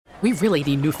We really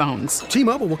need new phones.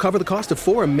 T-Mobile will cover the cost of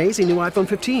 4 amazing new iPhone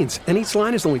 15s, and each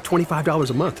line is only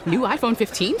 $25 a month. New iPhone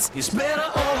 15s? It's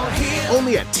better over here.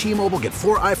 Only at T-Mobile, get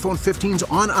 4 iPhone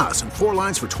 15s on us and 4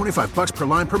 lines for $25 per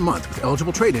line per month with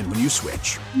eligible trade-in when you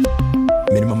switch.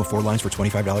 Minimum of 4 lines for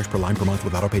 $25 per line per month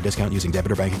with autopay discount using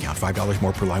debit or bank account. $5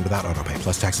 more per line without autopay,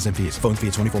 plus taxes and fees. Phone fee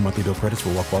at 24 monthly bill credits for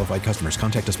well-qualified customers.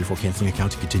 Contact us before canceling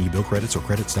account to continue bill credits or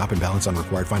credit stop and balance on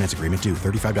required finance agreement due.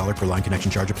 $35 per line connection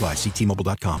charge applies. See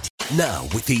T-Mobile.com. Now,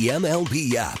 with the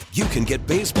MLB app, you can get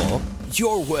baseball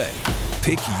your way.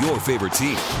 Pick your favorite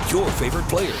team, your favorite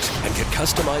players, and get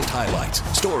customized highlights,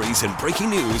 stories, and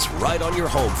breaking news right on your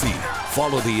home feed.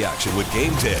 Follow the action with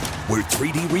Game Day, where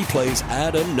 3D replays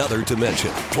add another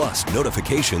dimension. Plus,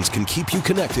 notifications can keep you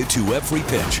connected to every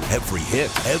pitch, every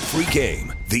hit, every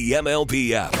game. The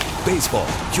MLB app. Baseball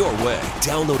your way.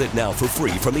 Download it now for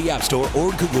free from the App Store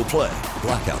or Google Play.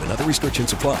 Blackout and other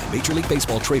restrictions apply. Major League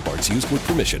Baseball trademarks used with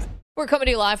permission. We're coming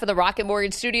to you live from the Rocket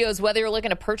Mortgage Studios. Whether you're looking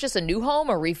to purchase a new home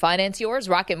or refinance yours,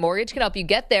 Rocket Mortgage can help you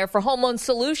get there. For home loan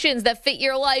solutions that fit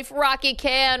your life, Rocket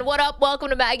can. What up? Welcome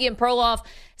to Maggie and Perloff.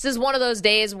 This is one of those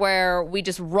days where we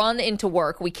just run into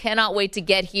work. We cannot wait to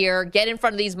get here, get in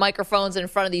front of these microphones and in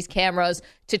front of these cameras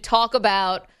to talk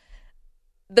about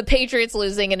the Patriots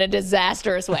losing in a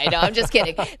disastrous way. No, I'm just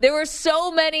kidding. There were so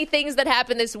many things that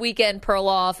happened this weekend,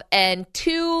 Perloff, and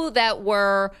 2 that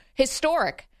were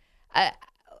historic.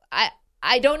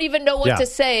 I don't even know what to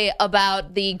say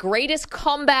about the greatest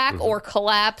comeback or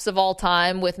collapse of all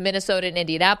time with Minnesota and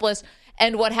Indianapolis.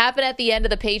 And what happened at the end of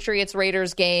the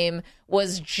Patriots-Raiders game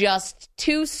was just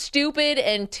too stupid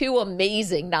and too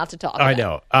amazing not to talk about. I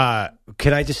know.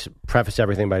 Can I just preface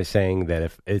everything by saying that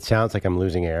if it sounds like I'm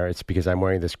losing air, it's because I'm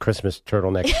wearing this Christmas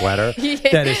turtleneck sweater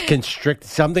that is constricted.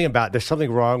 There's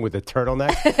something wrong with the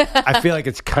turtleneck. I feel like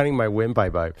it's cutting my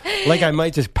windpipe out. Like I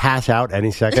might just pass out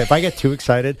any second. If I get too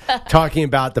excited talking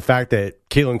about the fact that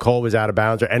Keelan Cole was out of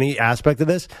bounds or any aspect of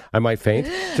this, I might faint.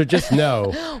 So just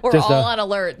know. We're all on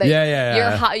alert.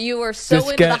 That you are so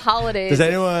into the holidays. Does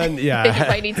anyone, you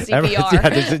might need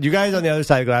CPR. You guys on the other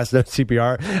side of the glass know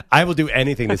CPR. I will do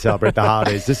anything to celebrate the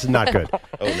holidays. This is not good. Oh,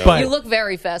 no. But you look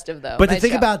very festive, though. But nice to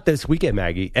think about this weekend,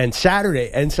 Maggie, and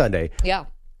Saturday and Sunday,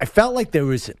 I felt like there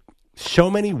was so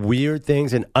many weird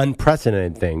things and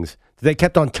unprecedented things that they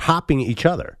kept on topping each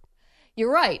other.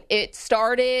 You're right. It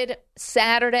started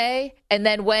Saturday, and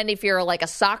then if you're like a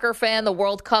soccer fan, the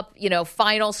World Cup,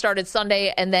 final started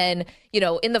Sunday, and then,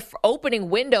 in the opening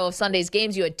window of Sunday's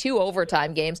games, you had 2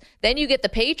 overtime games. Then you get the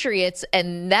Patriots,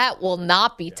 and that will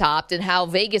not be topped, and how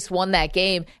Vegas won that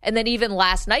game. And then even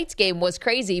last night's game was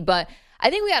crazy, but I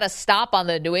think we got to stop on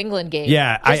the New England game.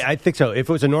 Yeah, I think so. If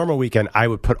it was a normal weekend, I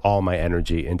would put all my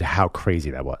energy into how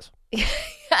crazy that was.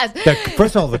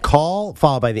 First of all, the call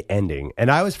followed by the ending.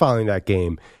 And I was following that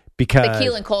game because... The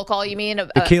Keelan Cole call, you mean? The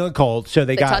Keelan Cole. So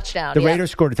they got... touchdown. The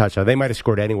Raiders scored a touchdown. They might have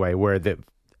scored anyway, where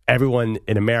everyone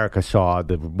in America saw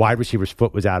the wide receiver's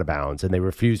foot was out of bounds, and they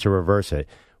refused to reverse it,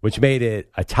 which made it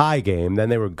a tie game. Then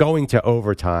they were going to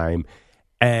overtime,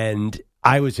 and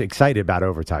I was excited about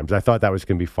overtime because I thought that was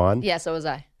going to be fun. Yeah, so was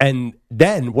I. And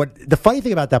then the funny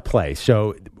thing about that play,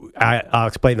 so I'll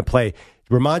explain the play.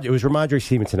 It was Ramondre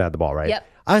Stevenson had the ball, right? Yep.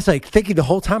 I was like thinking the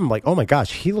whole time, I'm like, oh my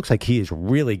gosh, he looks like he is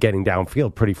really getting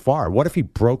downfield pretty far. What if he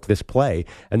broke this play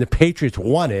and the Patriots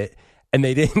won it and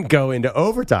they didn't go into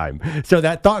overtime? So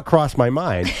that thought crossed my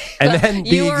mind. And then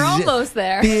you were almost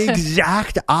there. The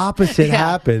exact opposite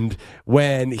happened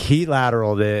when he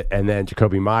lateraled it and then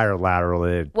Jacoby Meyer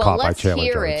lateraled it. Well, caught let's by Chandler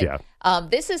hear Jones. it. Yeah.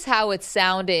 This is how it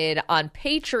sounded on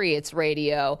Patriots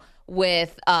radio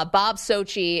with Bob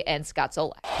Sochi and Scott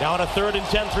Solak. Now on a 3rd and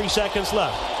 10, 3 seconds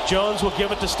left. Jones will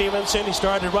give it to Stevenson. He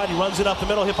started right. He runs it up the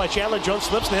middle, hit by Chandler. Jones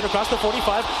slips and hit across the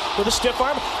 45 with a stiff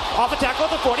arm. Off a tackle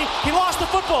at the 40. He lost the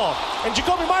football. And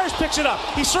Jacoby Myers picks it up.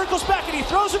 He circles back and he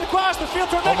throws it across the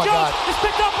field toward Nick Jones. It's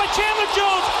picked up by Chandler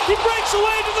Jones. He breaks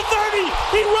away to the 30.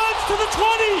 He runs to the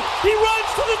 20. He runs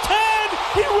to the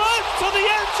 10. He runs to the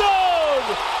end zone.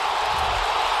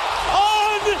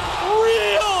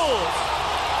 Unreal.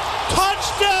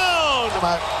 Touchdown!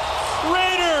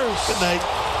 Raiders! Good night.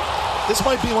 This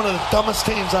might be one of the dumbest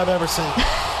teams I've ever seen.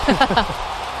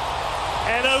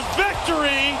 And a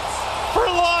victory for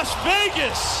Las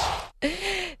Vegas.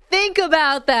 Think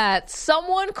about that.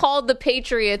 Someone called the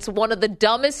Patriots one of the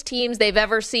dumbest teams they've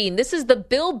ever seen. This is the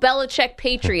Bill Belichick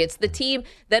Patriots, the team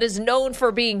that is known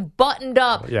for being buttoned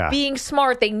up, being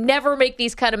smart. They never make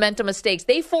these kind of mental mistakes.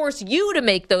 They force you to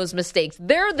make those mistakes.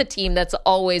 They're the team that's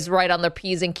always right on their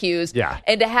P's and Q's. Yeah.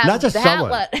 And to have not just that...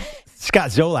 someone. Scott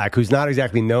Zolak, who's not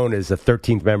exactly known as the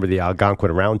 13th member of the Algonquin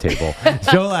Roundtable.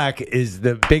 Zolak is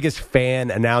the biggest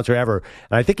fan announcer ever.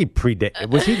 And I think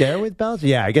was he there with Belichick?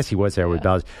 Yeah, I guess he was there with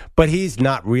Belichick. But he's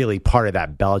not really part of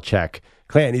that Belichick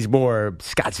clan. He's more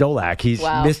Scott Zolak. He's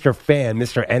Mr. Fan,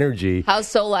 Mr. Energy. How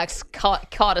Zolak's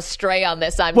caught astray on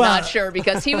this, I'm not sure,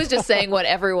 because he was just saying what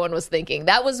everyone was thinking.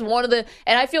 That was one of the,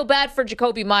 and I feel bad for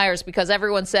Jacoby Myers because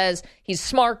everyone says he's a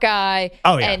smart guy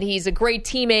and he's a great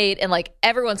teammate, and like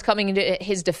everyone's coming into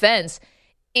his defense.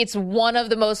 It's one of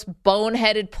the most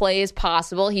boneheaded plays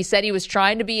possible. He said he was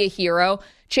trying to be a hero.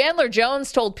 Chandler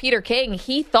Jones told Peter King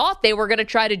he thought they were going to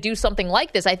try to do something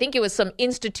like this. I think it was some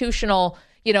institutional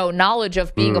knowledge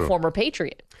of being a former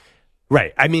Patriot.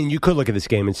 Right. I mean, you could look at this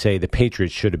game and say the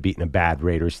Patriots should have beaten a bad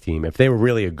Raiders team if they were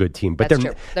really a good team. But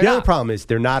the other problem is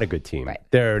they're not a good team. Right.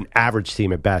 They're an average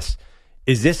team at best.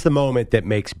 Is this the moment that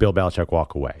makes Bill Belichick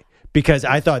walk away? Because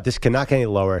I thought this cannot get any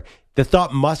lower. The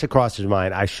thought must have crossed his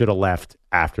mind, I should have left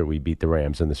after we beat the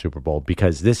Rams in the Super Bowl,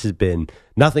 because this has been,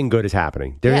 nothing good is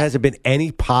happening. There hasn't been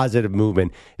any positive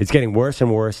movement. It's getting worse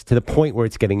and worse to the point where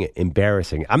it's getting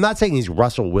embarrassing. I'm not saying he's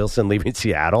Russell Wilson leaving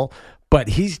Seattle, but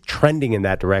he's trending in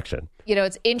that direction.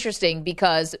 It's interesting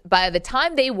because by the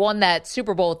time they won that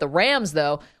Super Bowl with the Rams,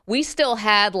 though, we still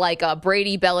had like a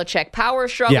Brady Belichick power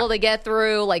struggle to get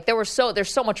through. Like there's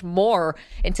so much more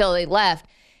until they left.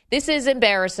 This is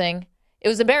embarrassing. It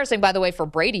was embarrassing, by the way, for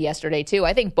Brady yesterday, too.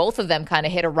 I think both of them kind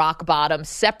of hit a rock bottom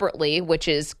separately, which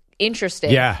is interesting.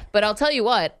 Yeah. But I'll tell you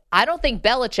what, I don't think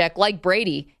Belichick, like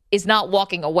Brady, is not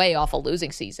walking away off a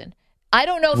losing season. I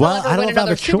don't know if he'll ever win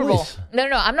another Super Bowl. No,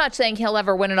 I'm not saying he'll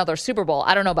ever win another Super Bowl.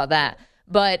 I don't know about that.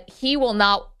 But he will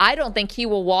not. I don't think he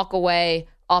will walk away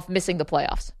off missing the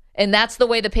playoffs. And that's the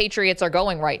way the Patriots are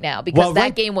going right now, because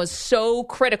that game was so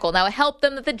critical. Now, it helped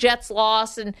them that the Jets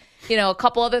lost and, a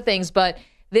couple other things, but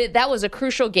that was a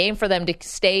crucial game for them to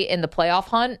stay in the playoff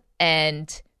hunt,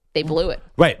 and they blew it.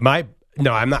 Right.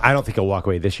 No, I'm not. I don't think he'll walk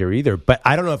away this year either. But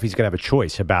I don't know if he's going to have a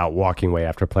choice about walking away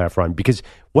after a playoff run, because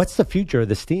what's the future of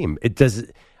this team?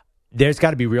 There's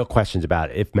got to be real questions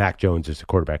about if Mac Jones is the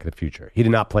quarterback of the future. He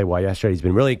did not play well yesterday. He's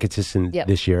been really inconsistent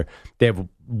this year. They have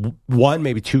one,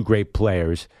 maybe two great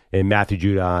players in Matthew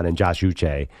Judon and Josh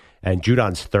Uche, and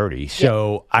Judon's 30.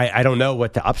 So I don't know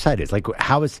what the upside is. Like,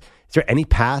 is there any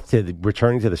path to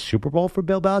returning to the Super Bowl for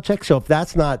Bill Belichick? So if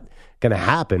that's not going to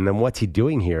happen, then what's he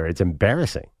doing here? It's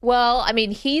embarrassing. Well, I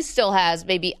mean, he still has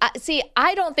maybe.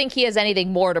 I don't think he has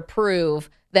anything more to prove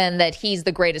than that he's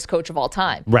the greatest coach of all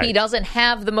time. Right. He doesn't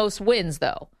have the most wins,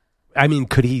 though. I mean,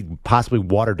 could he possibly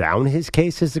water down his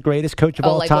case as the greatest coach of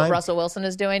all time? Like what Russell Wilson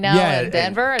is doing now in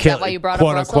Denver? Is that why you brought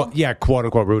up Russell? Quote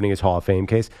unquote, ruining his Hall of Fame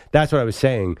case. That's what I was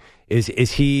saying. Is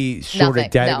he sort of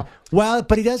dead? No. Well,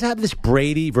 but he does have this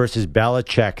Brady versus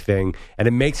Belichick thing, and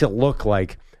it makes it look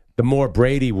like the more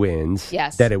Brady wins,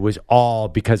 that it was all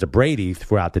because of Brady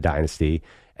throughout the dynasty,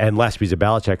 and less because of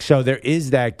Belichick. So there is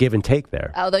that give and take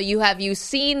there. Although you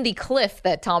seen the cliff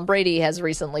that Tom Brady has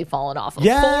recently fallen off of?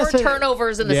 4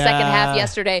 turnovers in the second half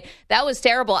yesterday. That was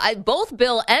terrible. Both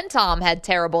Bill and Tom had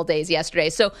terrible days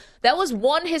yesterday. So that was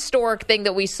one historic thing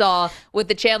that we saw with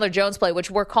the Chandler Jones play,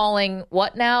 which we're calling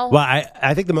what now? Well,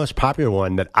 I think the most popular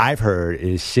one that I've heard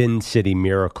is Sin City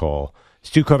Miracle.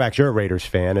 Stu Kovacs, you're a Raiders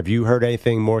fan. Have you heard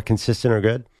anything more consistent or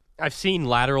good? I've seen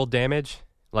lateral damage.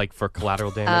 Like for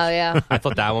collateral damage. Oh, yeah. I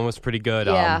thought that one was pretty good.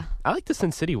 Yeah. I like the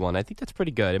Sin City one. I think that's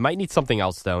pretty good. It might need something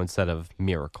else, though, instead of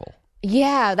Miracle.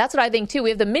 Yeah, that's what I think, too. We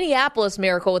have the Minneapolis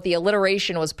Miracle with the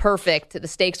alliteration was perfect. The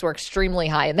stakes were extremely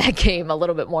high in that game, a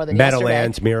little bit more than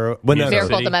Meadowlands, yesterday.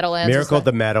 Miracle at the Meadowlands. Miracle at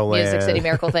the Meadowlands. Music City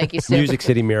Miracle, thank you, Stu. Music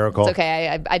City Miracle. It's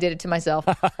okay, I did it to myself.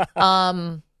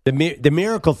 The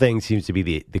Miracle thing seems to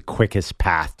be the quickest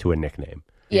path to a nickname.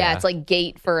 Yeah, it's like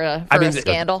gate for a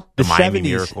scandal. The 70s,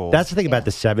 Miracle. That's the thing about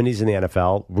the 70s in the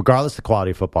NFL. Regardless of the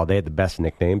quality of football, they had the best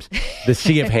nicknames. The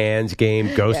Sea of Hands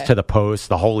game, Ghost to the Post,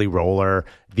 the Holy Roller,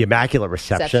 the Immaculate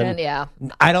Reception. Yeah.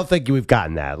 I don't think we've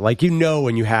gotten that. Like,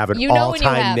 when you have an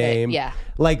all-time name. Yeah.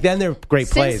 Like, then they're great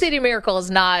plays. Sin City Miracle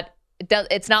is not,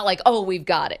 it's not like, we've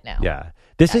got it now. Yeah.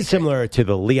 This is similar to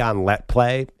the Leon Lett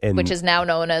play. Which is now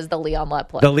known as the Leon Lett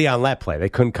play. The Leon Lett play. They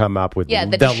couldn't come up with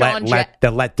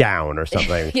the let down or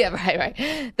something. Yeah, right.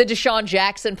 The Deshaun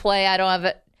Jackson play, I don't have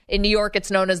it. In New York,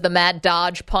 it's known as the Matt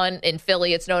Dodge punt. In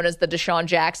Philly, it's known as the Deshaun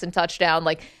Jackson touchdown.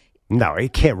 No,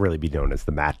 it can't really be known as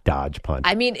the Matt Dodge punt.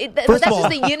 I mean, that's just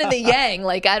the yin and the yang.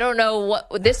 Like, I don't know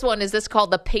what this one is. This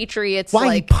called the Patriots?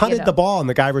 Why he punted the ball and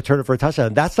the guy returned it for a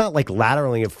touchdown? That's not like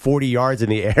lateraling it 40 yards in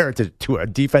the air to a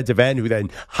defensive end who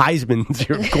then Heisman's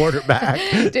your quarterback.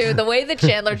 Dude, the way that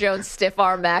Chandler Jones stiff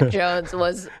arm Mac Jones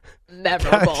was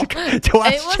memorable. It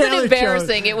wasn't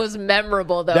embarrassing. It was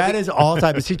memorable, though. That is all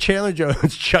time. To see Chandler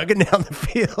Jones chugging down the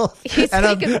field.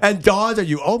 And dawns on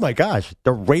you, oh my gosh,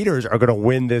 the Raiders are going to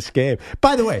win this game.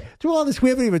 By the way, through all this, we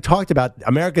haven't even talked about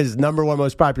America's number one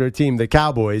most popular team, the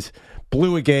Cowboys,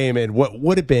 blew a game in what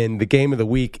would have been the game of the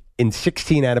week in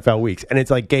 16 NFL weeks. And it's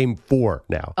like game 4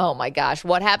 now. Oh my gosh.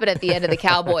 What happened at the end of the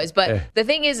Cowboys? But the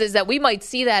thing is that we might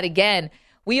see that again.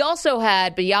 We also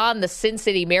had, beyond the Sin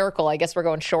City Miracle, I guess we're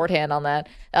going shorthand on that,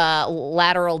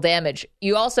 lateral damage.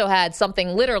 You also had something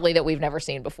literally that we've never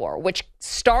seen before, which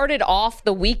started off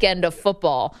the weekend of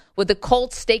football with the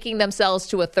Colts staking themselves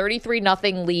to a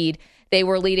 33-0 lead. They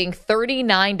were leading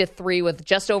 39-3 with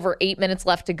just over 8 minutes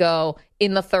left to go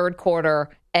in the third quarter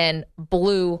and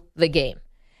blew the game.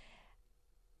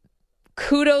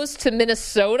 Kudos to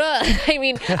Minnesota. I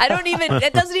mean,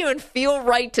 it doesn't even feel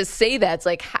right to say that. It's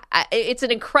like, it's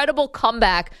an incredible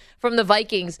comeback from the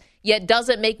Vikings, yet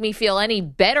doesn't make me feel any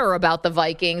better about the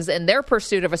Vikings and their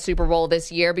pursuit of a Super Bowl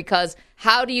this year, because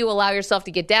how do you allow yourself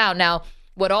to get down? Now,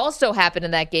 what also happened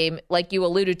in that game, like you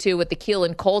alluded to with the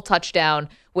Keelan Cole touchdown,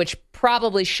 which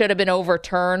probably should have been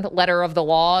overturned, letter of the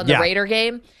law in the Raider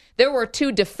game, there were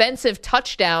 2 defensive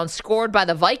touchdowns scored by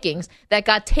the Vikings that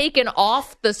got taken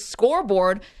off the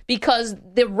scoreboard because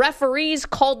the referees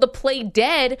called the play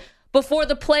dead before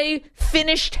the play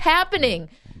finished happening.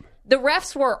 The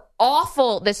refs were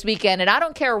awful this weekend, and I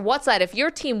don't care what side. If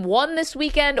your team won this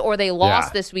weekend or they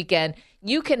lost this weekend,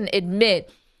 you can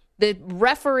admit the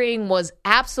refereeing was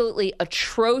absolutely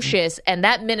atrocious. And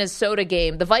that Minnesota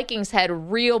game, the Vikings had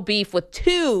real beef with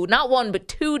 2, not 1, but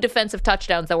 2 defensive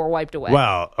touchdowns that were wiped away.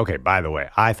 Well, okay, by the way,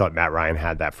 I thought Matt Ryan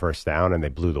had that first down and they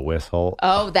blew the whistle.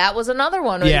 Oh, that was another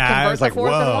one. Yeah, I was like,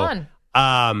 4th and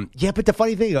 1. Yeah, but the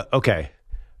funny thing, okay,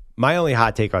 my only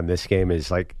hot take on this game is,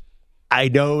 like, I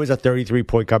know it was a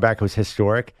 33-point comeback. It was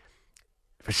historic.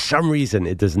 For some reason,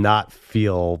 it does not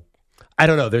feel... I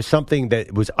don't know. There's something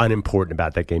that was unimportant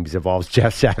about that game because it involves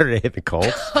Jeff Saturday and the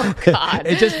Colts. Oh, God.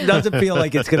 It just doesn't feel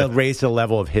like it's going to raise to the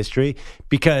level of history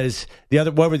because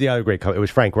what were the other great? It was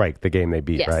Frank Reich, the game they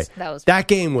beat, right? That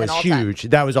game was huge.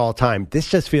 That was all time. This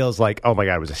just feels like, oh my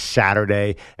God, it was a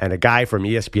Saturday and a guy from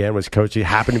ESPN was coaching,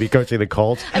 happened to be coaching the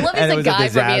Colts. I love he's a guy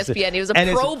from ESPN. He was a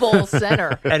Pro Bowl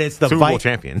center. And it's the Super Bowl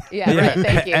champion. Yeah, right.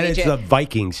 Thank you. And it's the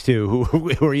Vikings too,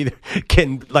 who are either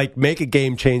can like make a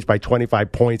game change by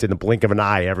 25 points in the blink of an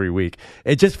eye every week.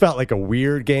 It just felt like a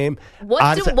weird game.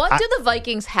 What do the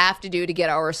Vikings have to do to get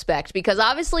our respect? Because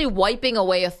obviously wiping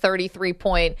away a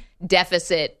 33-point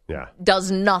deficit does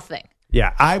nothing.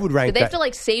 Yeah, I would rank. Do they have to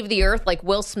like save the earth like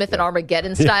Will Smith and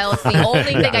Armageddon style? It's the only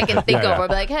thing I can think of. I'll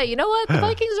be like, hey, you know what? The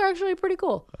Vikings are actually pretty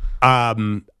cool. I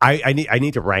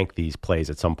need to rank these plays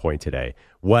at some point today.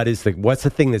 What's the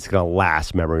thing that's going to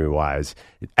last memory wise?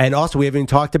 And also, we haven't even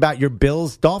talked about your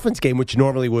Bills-Dolphins game, which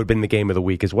normally would have been the game of the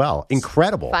week as well.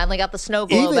 Incredible. Finally got the snow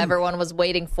globe everyone was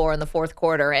waiting for in the fourth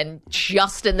quarter, and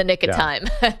just in the nick of time.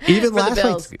 Even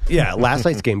last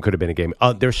night's game could have been a game.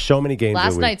 There's so many games.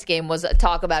 Last night's game was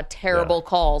talk about terrible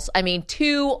calls. I mean,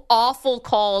 2 awful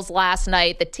calls last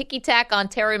night. The ticky-tack on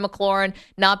Terry McLaurin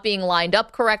not being lined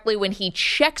up correctly when he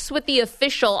checks with the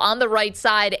official on the right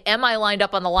side. Am I lined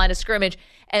up on the line of scrimmage?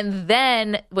 And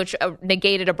then, which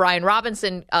negated a Brian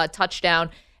Robinson touchdown.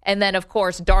 And then, of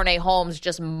course, Darnay Holmes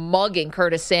just mugging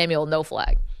Curtis Samuel, no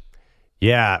flag.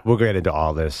 Yeah, we'll get into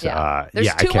all this. Yeah.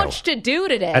 There's too much to do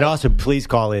today. And also, please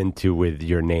call in with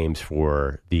your names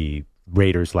for the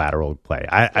Raiders lateral play.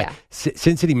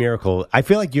 Sin City Miracle, I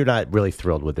feel like you're not really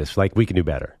thrilled with this. Like, we can do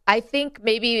better. I think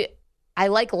maybe I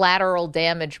like lateral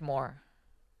damage more.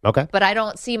 Okay. But I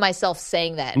don't see myself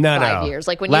saying that in 5 years.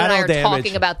 Like when lateral you and I are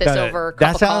talking about this over a cup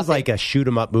that of sounds coffee. like a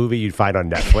shoot-'em-up movie you'd find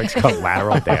on Netflix called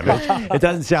Lateral Damage. It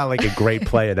doesn't sound like a great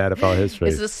play in NFL history.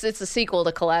 It's a sequel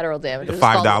to Collateral Damage. The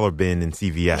 $5 bin in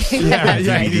CVS. Yeah,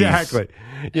 exactly.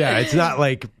 Yeah, it's not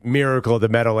like Miracle of the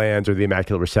Meadowlands or the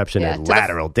Immaculate Reception and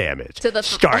Lateral Damage,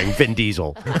 starring Vin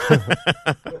Diesel.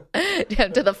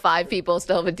 To the 5 people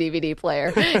still have a DVD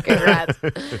player. Congrats.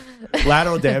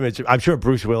 Lateral Damage. I'm sure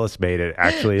Bruce Willis made it,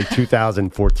 actually, in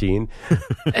 2014.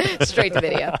 Straight to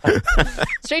video.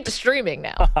 Straight to streaming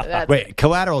now. Wait,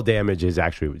 Collateral Damage is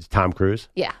actually Tom Cruise?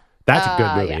 Yeah. That's a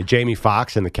good movie. Yeah. Jamie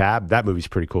Foxx in the cab. That movie's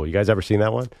pretty cool. You guys ever seen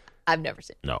that one? I've never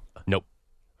seen it. No. Nope.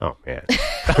 Oh, man.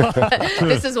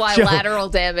 This is why Lateral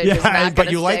Damage is not but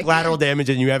you stick. like Lateral Damage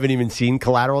and you haven't even seen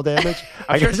Collateral Damage?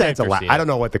 I guess that's I don't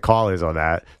know what the call is on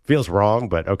that. Feels wrong,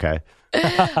 but okay.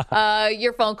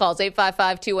 Your phone calls,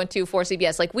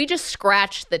 855-212-4CBS. Like, we just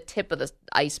scratched the tip of the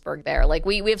iceberg there. Like,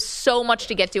 we have so much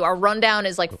to get to. Our rundown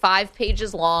is like 5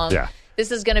 pages long. Yeah.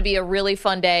 This is going to be a really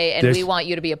fun day, and we want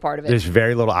you to be a part of it. There's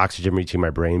very little oxygen reaching my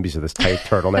brain because of this tight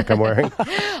turtleneck I'm wearing.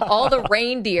 All the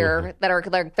reindeer that are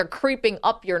they're creeping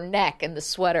up your neck in the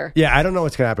sweater. Yeah, I don't know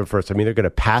what's going to happen first. I'm either going to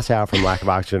pass out from lack of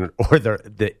oxygen or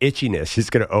the itchiness is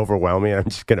going to overwhelm me and I'm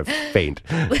just going to faint.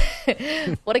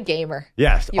 What a gamer.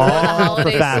 Yes. You wear the all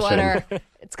holiday for fashion. sweater.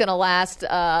 It's going to last,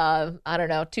 I don't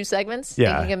know, 2 segments?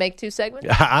 Yeah. Think you can make 2 segments?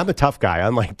 I'm a tough guy,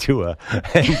 unlike Tua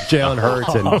and Jalen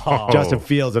Hurts and Justin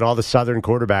Fields and all the Southern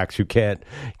quarterbacks who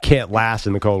can't last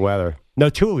in the cold weather. No,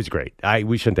 Tua was great.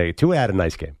 We shouldn't take it. Tua had a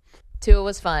nice game. Tua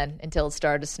was fun until it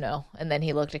started to snow, and then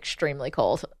he looked extremely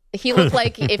cold. He looked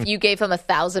like if you gave him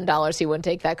 $1,000, he wouldn't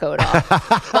take that coat off.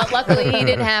 But luckily, he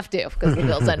didn't have to because the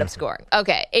Bills end up scoring.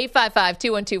 Okay,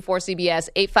 855-212-4CBS,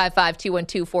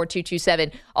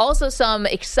 855-212-4227. Also, some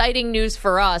exciting news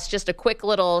for us. Just a quick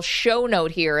little show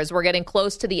note here as we're getting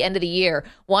close to the end of the year.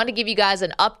 Want to give you guys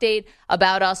an update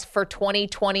about us for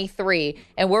 2023,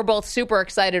 and we're both super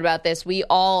excited about this. We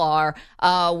all are.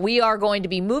 We are going to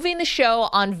be moving the show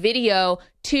on video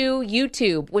to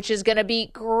YouTube, which is going to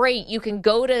be great. You can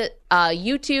go to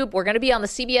YouTube. We're going to be on the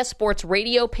CBS Sports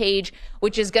Radio page,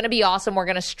 which is going to be awesome. We're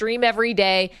going to stream every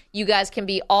day. You guys can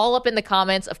be all up in the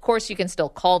comments. Of course, you can still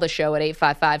call the show at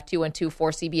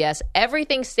 855-212-4CBS.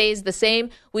 Everything stays the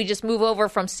same. We just move over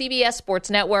from CBS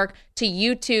Sports Network to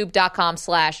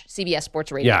youtube.com/CBS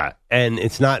Sports Radio. Yeah, and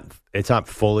it's not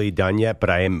fully done yet, but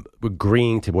I am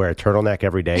agreeing to wear a turtleneck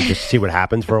every day just to see what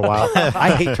happens for a while.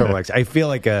 I hate turtlenecks. I feel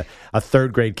like a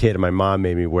third grade kid, and my mom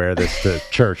made me wear this to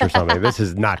church or something. This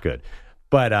is not good.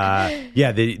 But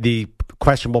yeah, the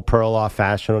questionable Perloff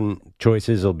fashion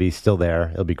choices will be still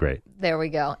there. It'll be great. There we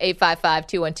go.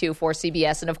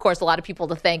 855-212-4CBS. And, of course, a lot of people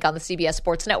to thank on the CBS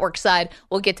Sports Network side.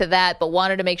 We'll get to that, but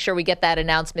wanted to make sure we get that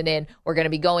announcement in. We're going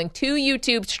to be going to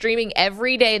YouTube, streaming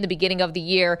every day in the beginning of the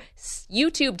year,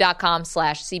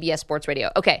 youtube.com/CBS Sports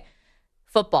Radio. Okay,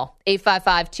 football,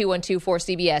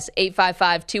 855-212-4CBS,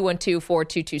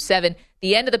 855-212-4227.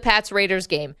 The end of the Pats-Raiders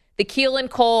game. The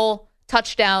Keelan Cole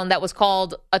touchdown that was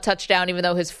called a touchdown even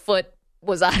though his foot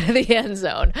was out of the end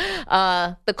zone.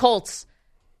 The Colts,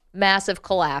 massive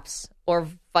collapse, or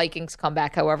Vikings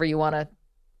comeback, however you want to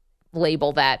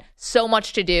label that. So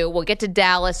much to do. We'll get to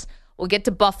Dallas. We'll get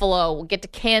to Buffalo. We'll get to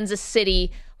Kansas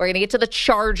City. We're going to get to the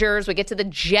Chargers. We get to the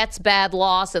Jets' bad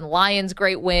loss and Lions'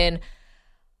 great win.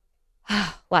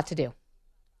 Lot to do.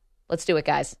 Let's do it,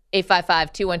 guys.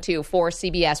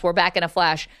 855-212-4CBS. We're back in a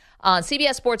flash on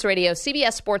CBS Sports Radio,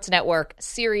 CBS Sports Network,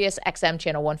 Sirius XM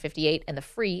Channel 158, and the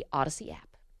free Odyssey app.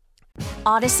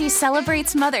 Odyssey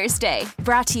celebrates Mother's Day,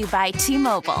 brought to you by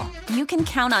T-Mobile. You can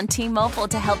count on T-Mobile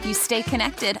to help you stay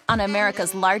connected on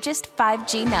America's largest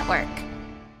 5G network.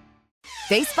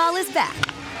 Baseball is back,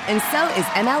 and so is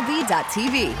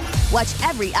MLB.tv. Watch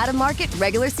every out-of-market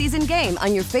regular season game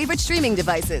on your favorite streaming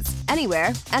devices,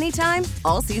 anywhere, anytime,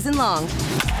 all season long.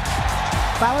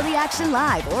 Follow the action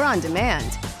live or on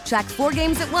demand. Track 4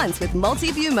 games at once with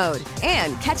multi-view mode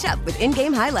and catch up with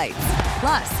in-game highlights.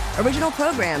 Plus, original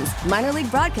programs, minor league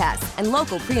broadcasts, and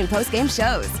local pre- and post-game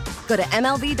shows. Go to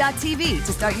MLB.tv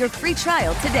to start your free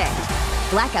trial today.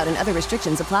 Blackout and other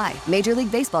restrictions apply. Major League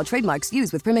Baseball trademarks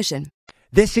used with permission.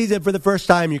 This season, for the first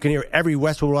time, you can hear every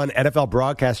Westwood One NFL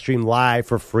broadcast stream live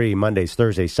for free Mondays,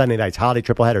 Thursdays, Sunday nights, holiday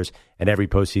triple headers, and every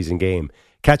postseason game.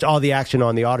 Catch all the action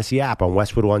on the Odyssey app on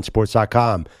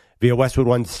WestwoodOneSports.com, via Westwood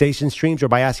One station streams, or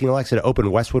by asking Alexa to open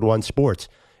Westwood One Sports.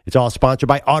 It's all sponsored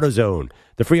by AutoZone.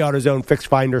 The free AutoZone Fix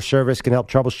Finder service can help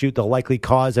troubleshoot the likely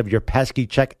cause of your pesky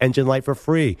check engine light for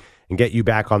free and get you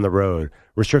back on the road.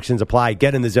 Restrictions apply.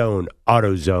 Get in the zone.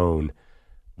 AutoZone.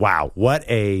 Wow, what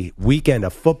a weekend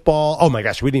of football. Oh, my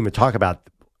gosh, we didn't even talk about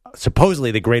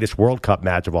supposedly the greatest World Cup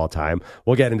match of all time.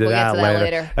 We'll get into that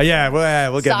later. Yeah,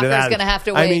 we'll get into that. Soccer's going to have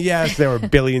to wait. I mean, yes, there were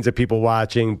billions of people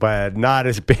watching, but not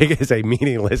as big as a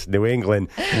meaningless New England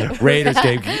Raiders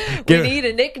game. We need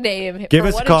a nickname give for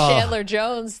us one a call. of Chandler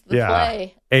Jones, the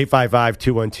play.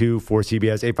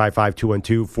 855-212-4CBS,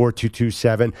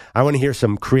 855-212-4227. I want to hear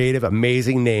some creative,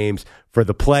 amazing names for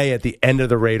the play at the end of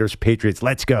the Raiders-Patriots.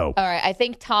 Let's go. All right, I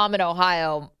think Tom in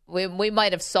Ohio, we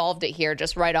might have solved it here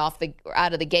just right out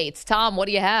of the gates. Tom, what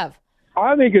do you have?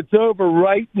 I think it's over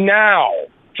right now,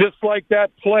 just like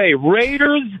that play.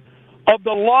 Raiders of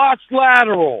the Lost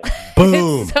Lateral.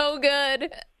 Boom. It's so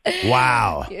good.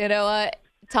 Wow. You know what?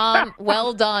 Tom,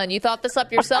 well done. You thought this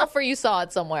up yourself or you saw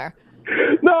it somewhere?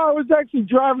 No, I was actually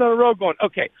driving on the road going,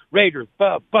 okay, Raiders,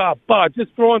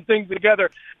 just throwing things together,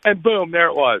 and boom, there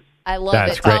it was. I love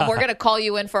it, Tom. We're going to call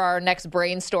you in for our next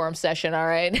brainstorm session, all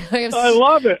right? I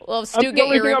love it. We'll have Stu get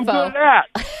your info. I'm good at.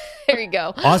 There you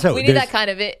go. Also, we need that kind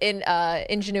of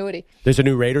ingenuity. There's a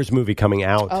new Raiders movie coming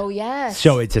out. Oh, yes.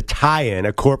 So it's a tie-in,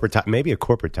 a corporate tie, maybe a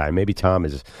corporate tie. Maybe Tom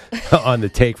is on the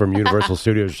take from Universal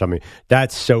Studios or something.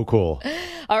 That's so cool.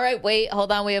 All right, wait,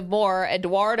 hold on. We have more.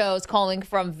 Eduardo's calling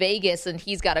from Vegas, and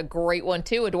he's got a great one,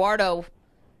 too. Eduardo,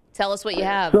 tell us what you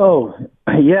have. So,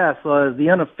 as the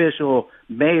unofficial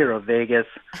mayor of Vegas,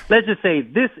 let's just say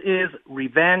this is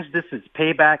revenge. This is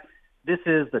payback. This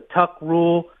is the Tuck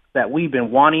rule that we've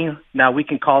been wanting. Now we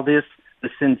can call this the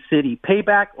Sin City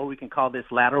payback, or we can call this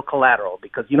lateral collateral,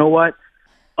 because you know what?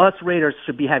 Us Raiders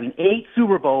should be having 8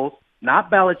 Super Bowls,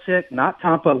 not Belichick, not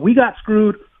Tampa. We got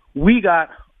screwed. We got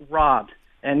robbed.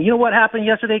 And you know what happened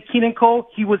yesterday? Keenan Cole,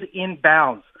 he was in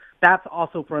bounds. That's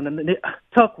also from the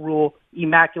Tuck rule,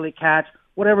 immaculate catch,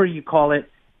 whatever you call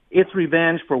it. It's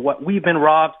revenge for what we've been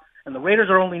robbed. And the Raiders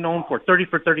are only known for 30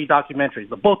 for 30 documentaries.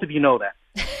 The both of you know that.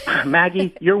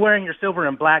 Maggie, you're wearing your silver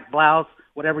and black blouse,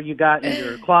 whatever you got in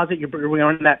your closet. You're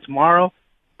wearing that tomorrow.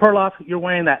 Perloff, you're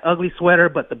wearing that ugly sweater,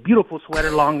 but the beautiful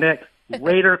sweater, long neck,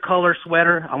 Raider color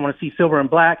sweater. I want to see silver and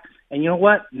black. And you know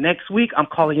what? Next week, I'm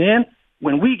calling in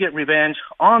when we get revenge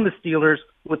on the Steelers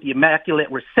with the immaculate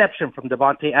reception from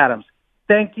Devontae Adams.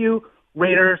 Thank you,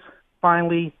 Raiders.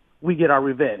 Finally, we get our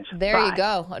revenge. There Bye. you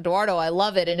go. Eduardo, I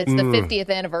love it. And it's the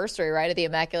 50th anniversary, right, of the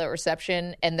Immaculate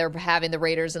Reception, and they're having the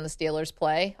Raiders and the Steelers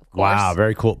play, of course. Wow,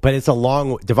 very cool. But it's a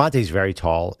long – Devontae's very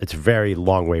tall. It's a very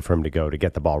long way for him to go to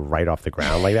get the ball right off the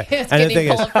ground like that. And the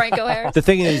thing is, Franco Harris. The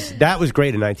thing is, that was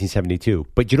great in 1972.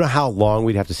 But you know how long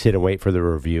we'd have to sit and wait for the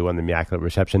review on the Immaculate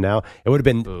Reception now? It would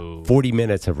have been 40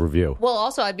 minutes of review. Well,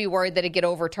 also, I'd be worried that it'd get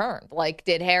overturned. Like,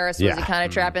 did Harris, was he kind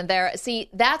of trapped in there?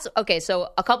 See, that's – okay, so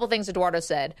a couple things Eduardo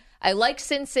said. I like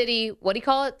Sin City. What do you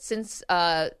call it? Sin City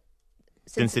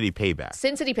Payback.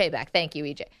 Sin City Payback. Thank you,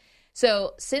 EJ.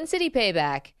 So Sin City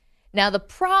Payback. Now the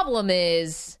problem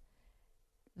is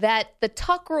that the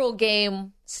Tuck Rule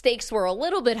game stakes were a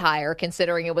little bit higher,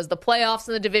 considering it was the playoffs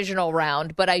and the divisional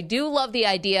round. But I do love the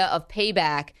idea of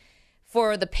payback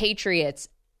for the Patriots.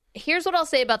 Here's what I'll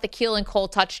say about the Keelan Cole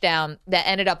touchdown that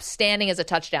ended up standing as a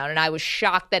touchdown, and I was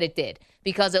shocked that it did,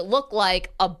 because it looked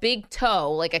like a big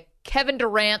toe, like a Kevin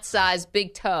Durant-sized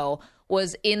big toe,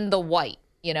 was in the white,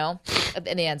 in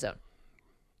the end zone,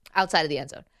 outside of the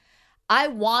end zone. I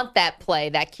want that play,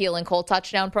 that Keelan Cole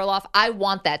touchdown, Perloff. I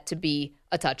want that to be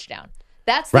a touchdown.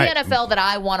 That's the NFL that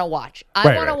I want to watch.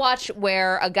 I want to watch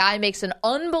where a guy makes an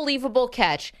unbelievable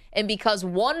catch, and because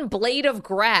one blade of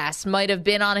grass might have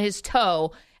been on his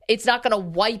toe, it's not going to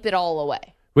wipe it all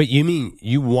away. Wait, you mean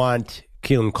you want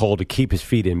Keelan Cole to keep his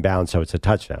feet in bounds so it's a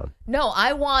touchdown? No,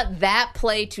 I want that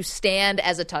play to stand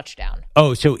as a touchdown.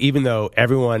 Oh, so even though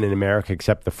everyone in America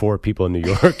except the 4 people in New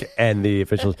York and the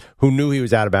officials who knew he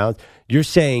was out of bounds, you're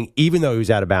saying even though he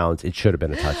was out of bounds, it should have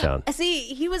been a touchdown?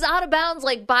 See, he was out of bounds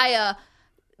like by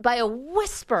a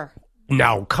whisper.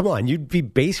 No, come on. You'd be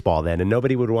baseball then, and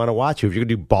nobody would want to watch you. If you could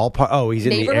do ballpark, he's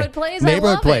in neighborhood plays.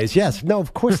 Neighborhood plays, yes. No,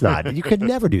 of course not. You could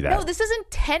never do that. No, this isn't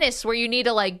tennis where you need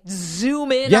to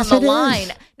zoom in on the line.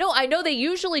 Is. No, I know they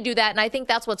usually do that, and I think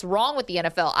that's what's wrong with the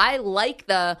NFL. I like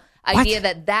the idea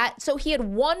that. So he had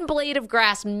one blade of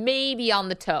grass maybe on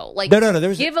the toe. No.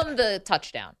 Give him the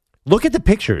touchdown. Look at the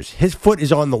pictures. His foot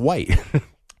is on the white.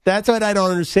 That's what I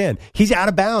don't understand. He's out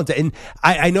of bounds, and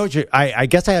I know what I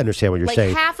guess I understand what you're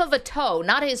saying. Half of a toe,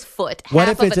 not his foot.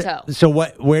 Half of a toe. So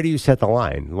where do you set the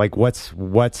line? Like what's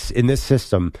in this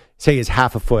system? Say he's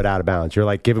half a foot out of bounds. You're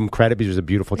like, give him credit because it was a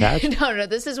beautiful catch. No.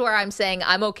 This is where I'm saying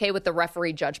I'm okay with the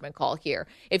referee judgment call here.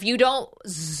 If you don't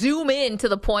zoom in to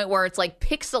the point where it's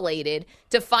pixelated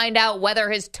to find out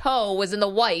whether his toe was in the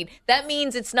white, that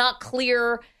means it's not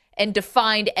clear and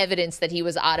defined evidence that he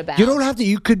was out of bounds. You don't have to.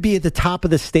 You could be at the top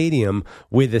of the stadium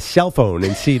with a cell phone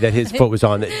and see that his foot was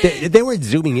on. They weren't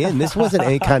zooming in. This wasn't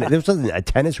this wasn't a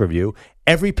tennis review.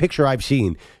 Every picture I've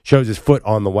seen shows his foot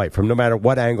on the white from no matter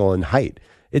what angle and height.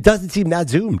 It doesn't seem that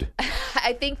zoomed.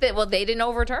 I think that, they didn't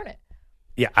overturn it.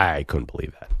 Yeah, I couldn't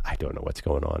believe that. I don't know what's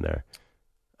going on there.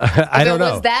 I don't know.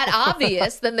 If it was that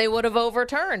obvious, then they would have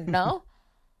overturned, no?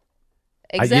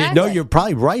 Exactly. No, you're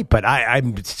probably right, but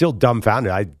I'm still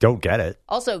dumbfounded. I don't get it.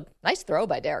 Also, nice throw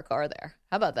by Derek Carr there.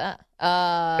 How about that?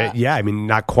 Yeah, I mean,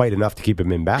 not quite enough to keep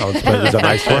him in bounds, but it was a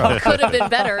nice throw. Could have been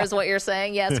better is what you're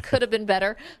saying. Yes, could have been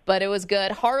better, but it was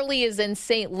good. Harley is in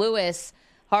St. Louis.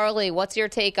 Harley, what's your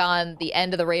take on the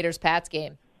end of the Raiders-Pats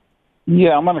game?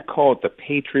 Yeah, I'm going to call it the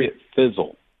Patriot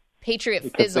Fizzle.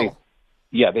 Patriot Fizzle.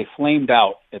 They flamed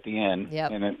out at the end.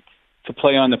 Yep. And to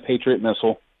play on the Patriot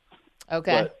missile.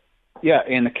 Okay. But,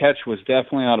 and the catch was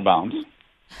definitely out of bounds.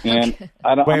 And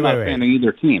I'm not a fan of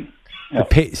either team. Yeah.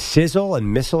 Sizzle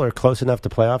and missile are close enough to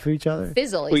play off of each other?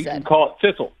 Fizzle, you can call it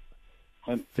fizzle.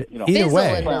 Either Fizzle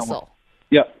way. and Missile.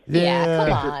 Yeah. Yeah,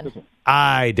 come on.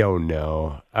 I don't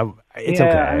know. It's yeah,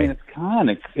 okay. I mean, it's kind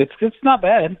of it's not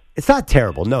bad. It's not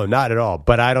terrible. No, not at all.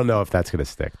 But I don't know if that's going to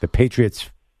stick. The Patriots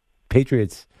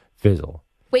fizzle.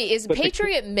 Wait, is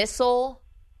Patriot Missile?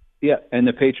 Yeah, and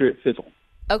the Patriot fizzle.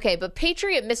 Okay, but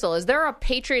Patriot Missile, is there a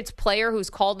Patriots player who's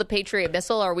called the Patriot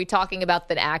Missile, or are we talking about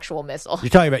the actual missile? You're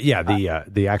talking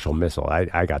about, the actual missile.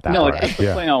 I got that. No, part. it's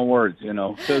just playing on words,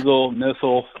 fizzle,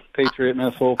 missile, Patriot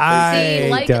missile.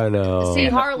 I don't know. See,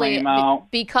 Harley,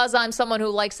 because I'm someone who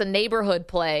likes a neighborhood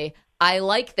play, I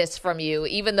like this from you.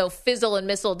 Even though fizzle and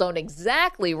missile don't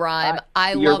exactly rhyme,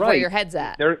 I love where your head's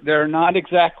at. They're not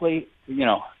exactly,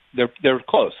 they're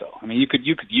close, though. I mean, you could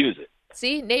use it.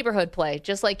 See, neighborhood play,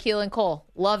 just like Keelan Cole.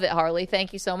 Love it, Harley.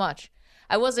 Thank you so much.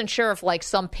 I wasn't sure if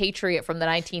some Patriot from the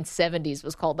 1970s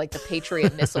was called the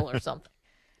Patriot Missile or something.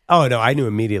 Oh, no, I knew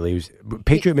immediately. It was,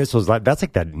 Patriot Missiles, that's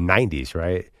like the 90s,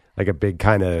 right? Like a big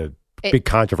big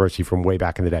controversy from way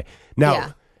back in the day. Now,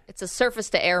 yeah, it's a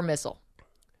surface-to-air missile.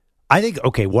 I think,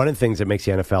 one of the things that makes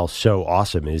the NFL so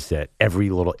awesome is that every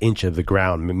little inch of the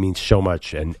ground means so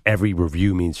much, and every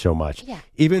review means so much. Yeah.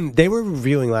 Even they were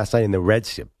reviewing last night in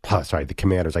the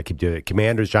Commanders, I keep doing it,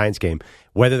 Commanders-Giants game,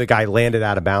 whether the guy landed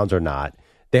out of bounds or not.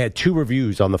 They had 2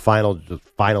 reviews on the final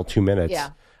 2 minutes.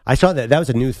 Yeah. I saw that. That was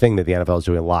a new thing that the NFL is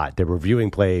doing a lot. They're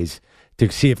reviewing plays to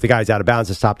see if the guy's out of bounds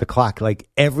to stop the clock. Like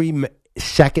every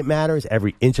second matters,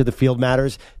 every inch of the field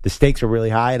matters. The stakes are really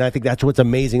high, and I think that's what's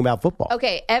amazing about football.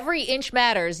 Okay, every inch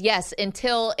matters, yes,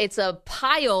 until it's a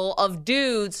pile of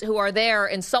dudes who are there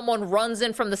and someone runs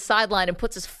in from the sideline and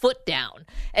puts his foot down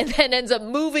and then ends up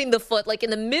moving the foot. Like in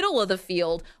the middle of the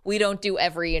field, we don't do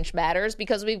every inch matters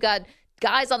because we've got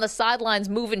guys on the sidelines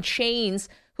moving chains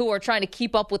who are trying to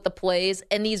keep up with the plays,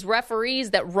 and these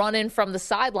referees that run in from the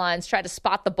sidelines try to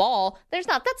spot the ball. That's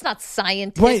not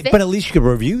scientific. Right, but at least you could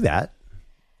review that.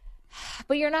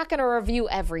 But you're not going to review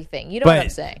everything. You know what I'm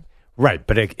saying? Right,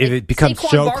 but if it becomes Saquon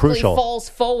so Barkley crucial. falls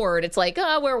forward, it's like,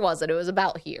 where was it? It was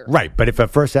about here. Right, but if a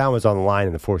first down was on the line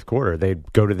in the fourth quarter,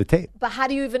 they'd go to the tape. But how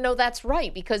do you even know that's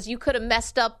right? Because you could have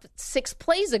messed up 6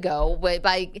 plays ago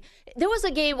there was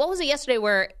a game, what was it yesterday,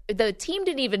 where the team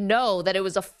didn't even know that it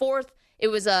was a 4th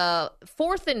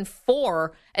and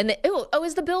 4, and it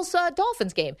was the Bills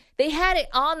Dolphins game. They had it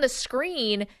on the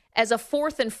screen as a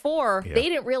 4th and 4. Yeah. They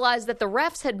didn't realize that the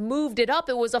refs had moved it up.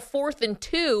 It was a 4th and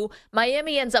 2.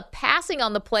 Miami ends up passing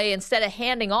on the play instead of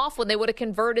handing off when they would have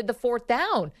converted the 4th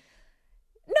down.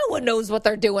 No one knows what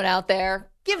they're doing out there.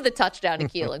 Give the touchdown to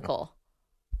Keelan Cole.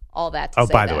 All that to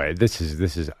say by the way, this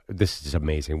is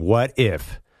amazing. What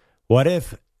if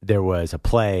there was a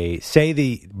play,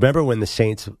 remember when the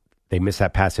Saints, they missed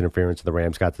that pass interference and the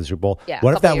Rams got to the Super Bowl? Yeah,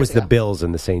 what if that was the Bills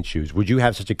in the Saints' shoes? Would you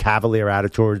have such a cavalier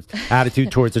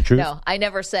attitude towards the truth? No, I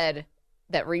never said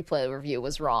that replay review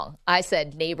was wrong. I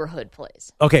said neighborhood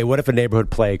plays. Okay, what if a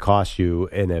neighborhood play cost you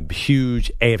in a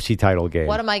huge AFC title game?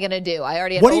 What am I going to do? I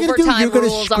already have what are you gonna do? overtime You're gonna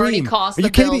rules scream. already cost the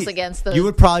Bills against the You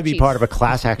would probably be Chiefs. part of a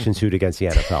class action suit against the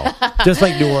NFL, just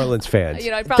like New Orleans fans.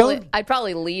 I'd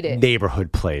probably lead it.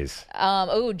 Neighborhood plays.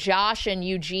 Josh and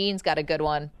Eugene's got a good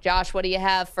one. Josh, what do you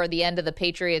have for the end of the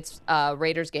Patriots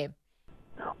Raiders game?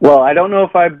 Well, I don't know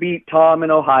if I beat Tom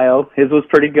in Ohio. His was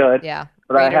pretty good. Yeah,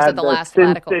 but Raiders I had are the the last Sin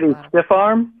radical. City stiff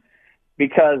arm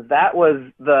because that was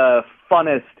the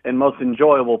funnest and most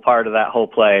enjoyable part of that whole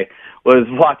play was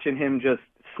watching him just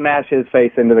smash his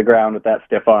face into the ground with that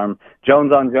stiff arm.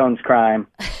 Jones on Jones crime.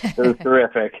 It was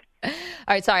terrific. All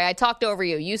right, sorry, I talked over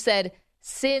you. You said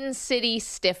Sin City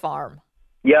stiff arm.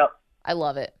 Yep. I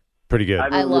love it. Pretty good. I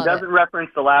mean, it doesn't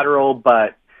reference the lateral,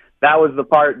 but that was the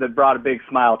part that brought a big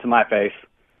smile to my face.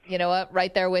 You know what?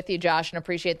 Right there with you, Josh, and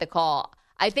appreciate the call.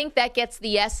 I think that gets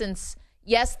the essence.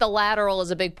 Yes, the lateral is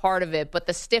a big part of it, but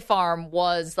the stiff arm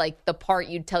was like the part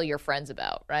you'd tell your friends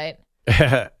about, right?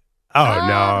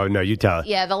 No, you tell it.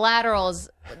 Yeah, the laterals,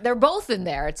 they're both in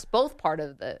there. It's both part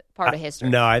of history.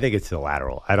 No, I think it's the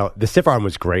lateral. The stiff arm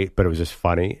was great, but it was just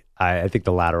funny. I think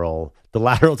the lateral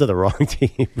to the wrong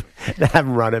team, to have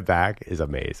him run it back is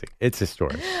amazing. It's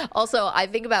historic. Also, I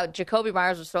think about Jacoby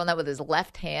Myers was throwing that with his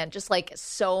left hand, just like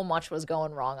so much was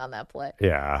going wrong on that play.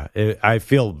 Yeah, I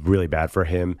feel really bad for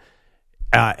him.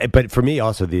 But for me,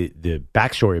 also, the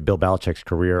backstory of Bill Belichick's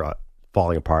career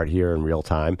falling apart here in real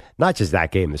time. Not just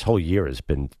that game. This whole year has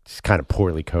been just kind of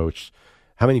poorly coached.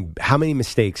 How many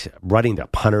mistakes running to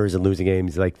punters and losing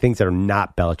games, like things that are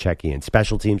not Belichickian.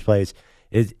 Special teams plays.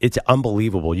 It's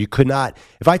unbelievable. You could not.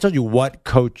 If I told you what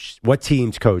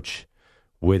team's coach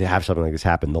would have something like this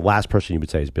happen, the last person you would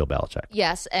say is Bill Belichick.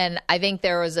 Yes, and I think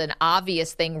there was an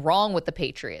obvious thing wrong with the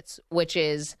Patriots, which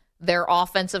is their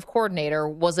offensive coordinator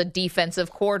was a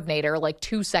defensive coordinator like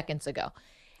 2 seconds ago.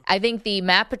 I think the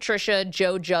Matt Patricia,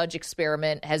 Joe Judge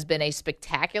experiment has been a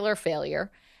spectacular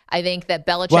failure. I think that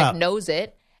Belichick knows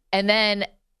it. And then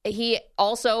he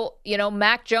also,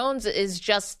 Mac Jones is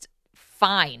just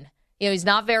fine. He's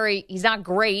not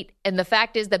great. And the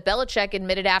fact is that Belichick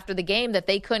admitted after the game that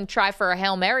they couldn't try for a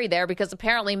Hail Mary there because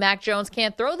apparently Mac Jones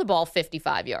can't throw the ball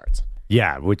 55 yards.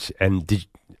 Yeah,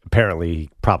 apparently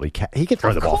he can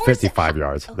throw the ball 55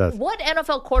 yards. What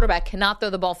NFL quarterback cannot throw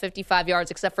the ball 55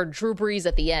 yards except for Drew Brees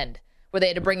at the end where they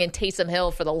had to bring in Taysom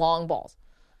Hill for the long balls?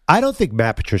 I don't think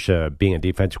Matt Patricia being a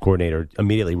defensive coordinator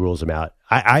immediately rules him out.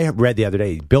 I read the other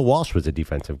day, Bill Walsh was a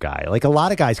defensive guy. Like a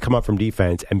lot of guys come up from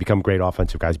defense and become great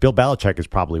offensive guys. Bill Belichick is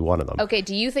probably one of them. Okay,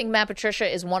 do you think Matt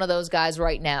Patricia is one of those guys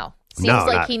right now? Seems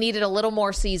like he needed a little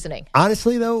more seasoning.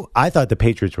 Honestly, though, I thought the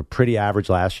Patriots were pretty average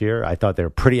last year. I thought they were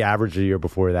pretty average the year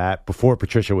before that, before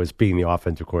Patricia was being the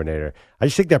offensive coordinator. I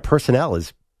just think their personnel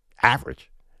is average.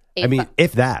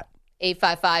 If that.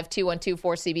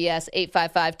 855-212-4CBS,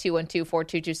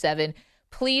 855-212-4227.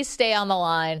 Please stay on the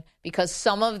line because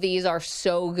some of these are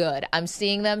so good. I'm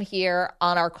seeing them here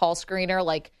on our call screener.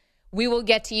 Like, we will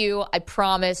get to you. I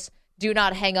promise. Do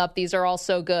not hang up. These are all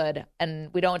so good.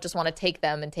 And we don't just want to take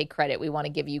them and take credit. We want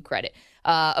to give you credit.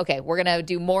 Okay, we're going to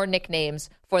do more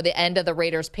nicknames for the end of the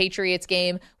Raiders-Patriots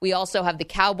game. We also have the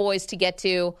Cowboys to get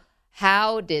to.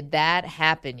 How did that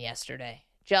happen yesterday?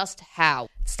 Just how?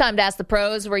 It's time to Ask the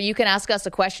Pros, where you can ask us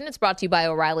a question. It's brought to you by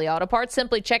O'Reilly Auto Parts.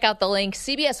 Simply check out the link,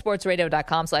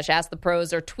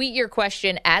 cbssportsradio.com/askthepros, or tweet your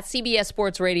question at CBS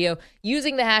Sports Radio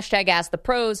using the hashtag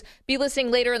 #AskThePros. Be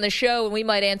listening later in the show, and we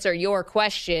might answer your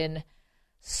question.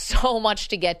 So much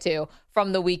to get to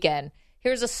from the weekend.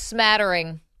 Here's a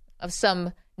smattering of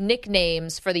some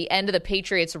nicknames for the end of the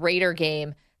Patriots-Raider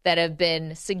game that have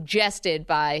been suggested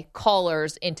by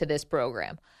callers into this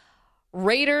program.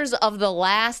 Raiders of the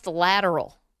Last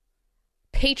Lateral,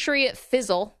 Patriot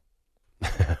Fizzle,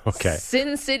 okay.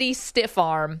 Sin City Stiff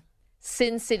Arm,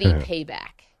 Sin City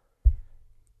Payback.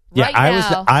 Yeah,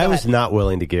 I was not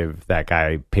willing to give that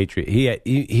guy Patriot.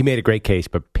 He made a great case,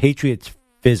 but Patriots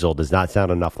Fizzle does not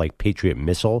sound enough like Patriot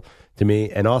Missile to me.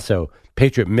 And also,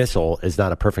 Patriot Missile is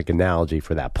not a perfect analogy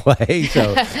for that play.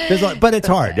 So, but it's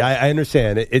hard. I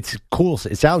understand. It's cool.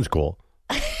 It sounds cool.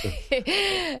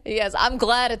 Yes, I'm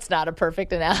glad it's not a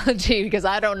perfect analogy because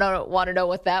I want to know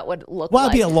what that would look like. Well,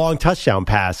 it'd be a long touchdown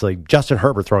pass. Like Justin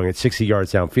Herbert throwing it 60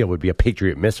 yards downfield would be a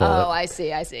Patriot Missile. Oh, I see.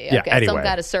 Yeah, Okay, anyway. Some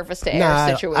kind of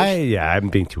surface-to-air situation. I'm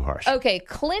being too harsh. Okay,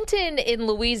 Clinton in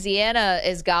Louisiana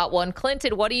has got one.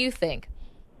 Clinton, what do you think?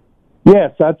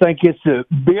 Yes, I think it's a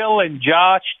Bill and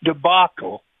Josh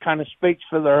debacle. Kind of speaks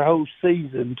for their whole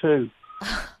season, too.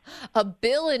 A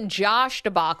Bill and Josh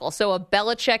debacle. So a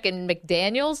Belichick and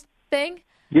McDaniels thing?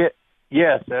 Yeah,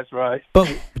 yes, that's right.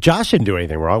 But Josh didn't do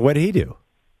anything wrong. What did he do?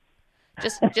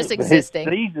 Just existing.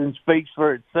 His season speaks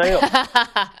for itself.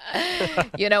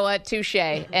 You know what? Touche.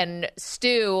 And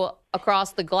Stu,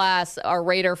 across the glass, our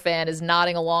Raider fan, is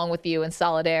nodding along with you in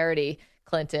solidarity,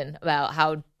 Clinton, about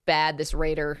how bad this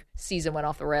Raider season went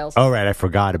off the rails. Oh, right. I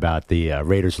forgot about the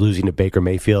Raiders losing to Baker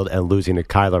Mayfield and losing to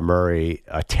Kyler Murray,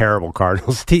 a terrible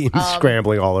Cardinals team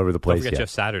scrambling all over the place. Don't forget Jeff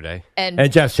Saturday. And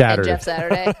Jeff Saturday. And Jeff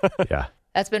Saturday. Yeah.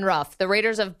 That's been rough. The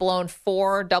Raiders have blown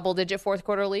 4 double-digit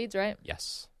fourth-quarter leads, right?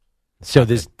 Yes. So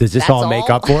does this all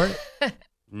make up for it?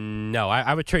 No,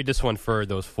 I would trade this one for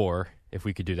those 4 if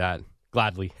we could do that.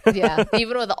 Gladly. Yeah,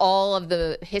 even with all of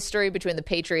the history between the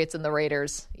Patriots and the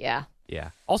Raiders. Yeah.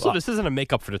 Yeah. Also, this isn't a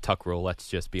makeup for the Tuck rule, let's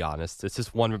just be honest. It's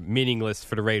just one meaningless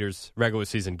for the Raiders regular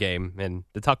season game, and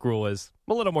the Tuck rule is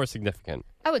a little more significant.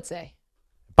 I would say.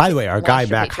 By the way, our guy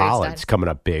Mac Hollins coming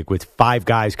up big with 5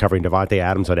 guys covering Devontae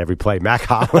Adams on every play. Mac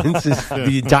Hollins is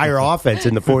the entire offense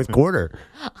in the fourth quarter.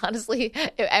 Honestly,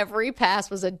 every pass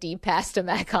was a deep pass to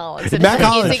Mac Hollins. Mac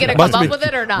Hollins, is he going to come up with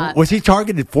it or not? Was he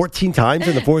targeted 14 times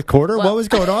in the fourth quarter? What was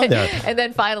going on there? And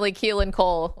then finally, Keelan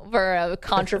Cole for a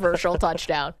controversial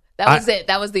touchdown. That was it.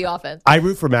 That was the offense. I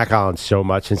root for Mac Hollins so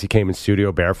much since he came in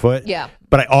studio barefoot. Yeah.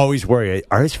 But I always worry,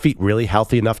 are his feet really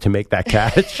healthy enough to make that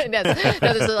catch? No,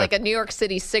 there's like a New York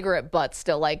City cigarette butt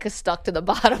still like stuck to the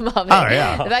bottom of it. Oh,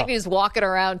 yeah. The fact that he's walking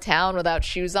around town without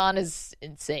shoes on is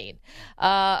insane.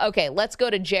 Okay, let's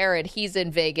go to Jared. He's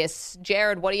in Vegas.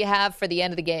 Jared, what do you have for the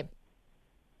end of the game?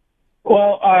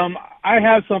 Well, I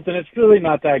have something. It's really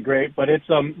not that great, but it's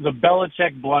the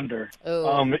Belichick blunder.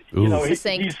 Ooh. You know, he's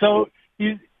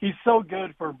so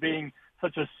good for being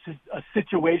such a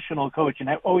situational coach and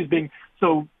always being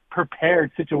so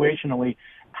prepared situationally.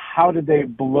 How did they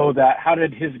blow that? How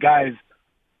did his guys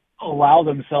allow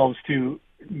themselves to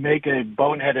make a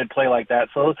boneheaded play like that.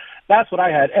 So that's what I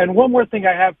had. And one more thing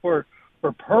I have for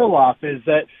Perloff is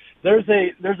that there's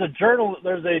a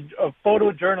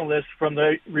photojournalist from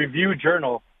the Review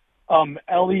Journal,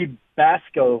 Ellie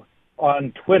Basco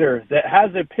on Twitter, that has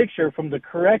a picture from the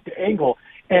correct angle,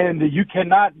 and you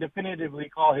cannot definitively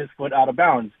call his foot out of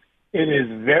bounds. It is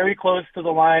very close to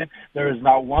the line. There is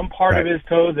not one part of his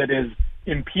toe that is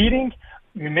impeding.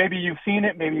 Maybe you've seen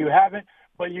it, maybe you haven't,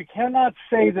 but you cannot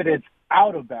say that it's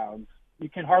out of bounds. You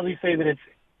can hardly say that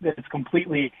it's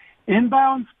completely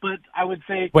inbounds, but I would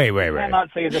say wait. cannot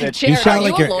say that it's. You sound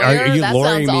like are you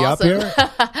lowering me up here?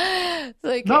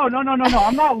 No.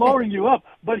 I'm not lowering you up,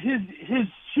 but his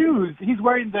shoes, he's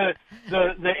wearing the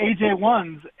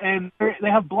AJ1s, and they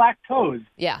have black toes.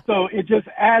 Yeah. So it just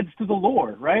adds to the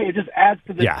lore, right? It just adds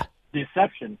to the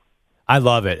deception. I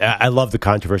love it. I love the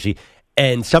controversy.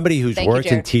 And somebody who's worked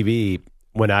in TV,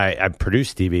 when I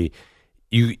produced TV,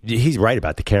 he's right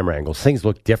about the camera angles. Things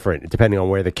look different depending on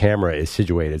where the camera is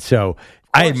situated. So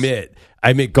I admit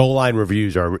goal line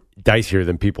reviews are dicier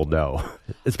than people know,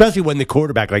 especially when the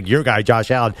quarterback, like your guy,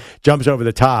 Josh Allen, jumps over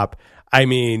the top. I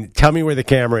mean, tell me where the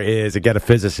camera is and get a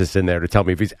physicist in there to tell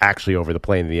me if he's actually over the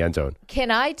plane in the end zone.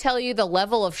 Can I tell you the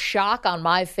level of shock on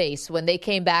my face when they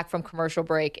came back from commercial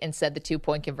break and said the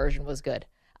 2-point conversion was good?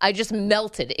 I just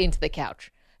melted into the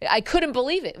couch. I couldn't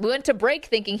believe it. We went to break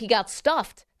thinking he got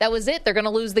stuffed. That was it. They're going to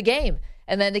lose the game.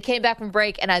 And then they came back from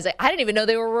break, and I was like, I didn't even know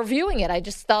they were reviewing it. I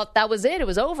just thought that was it. It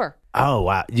was over. Oh,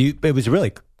 wow. It was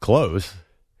really close.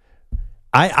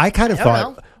 I kind of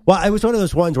thought... Well, it was one of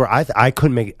those ones where I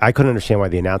couldn't understand why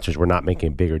the announcers were not making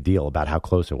a bigger deal about how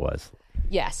close it was.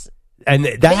 Yes. And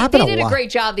that happened a lot. They did a great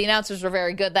job. The announcers were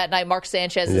very good that night. Mark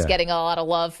Sanchez is getting a lot of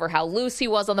love for how loose he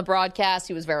was on the broadcast.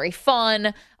 He was very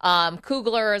fun.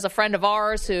 Kugler is a friend of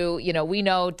ours who, we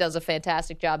know does a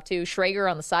fantastic job too. Schrager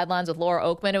on the sidelines with Laura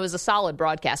Oakman. It was a solid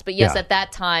broadcast. But yes, at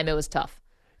that time it was tough.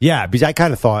 Yeah, because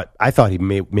I thought he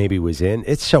maybe was in.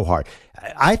 It's so hard.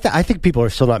 I think people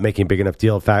are still not making a big enough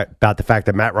deal about the fact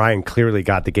that Matt Ryan clearly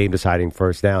got the game-deciding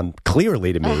first down,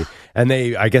 clearly to me. And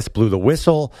they, I guess, blew the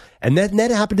whistle. And then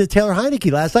it happened to Taylor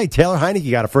Heineke last night. Taylor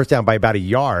Heineke got a first down by about a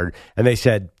yard, and they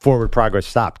said forward progress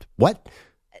stopped. What?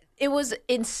 It was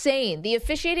insane. The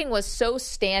officiating was so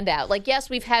standout. Like,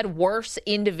 yes, we've had worse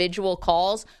individual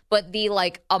calls, but the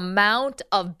amount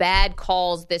of bad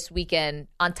calls this weekend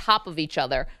on top of each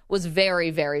other was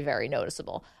very, very, very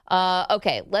noticeable.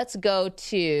 Okay, let's go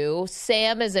to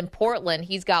Sam is in Portland.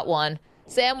 He's got one.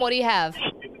 Sam, what do you have?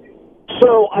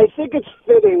 So I think it's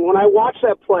fitting. When I watched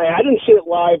that play, I didn't see it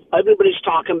live. Everybody's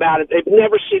talking about it. They've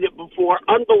never seen it before.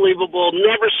 Unbelievable.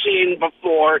 Never seen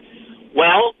before.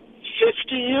 Well,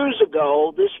 50 years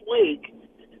ago this week,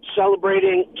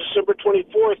 celebrating December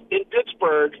 24th in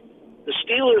Pittsburgh, the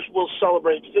Steelers will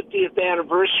celebrate 50th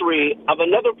anniversary of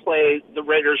another play the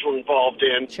Raiders were involved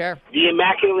in, the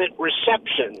Immaculate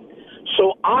Reception.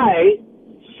 So I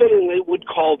fittingly would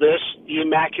call this the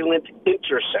Immaculate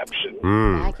Interception.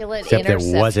 Immaculate Except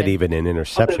Interception. There wasn't even an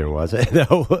interception, was it?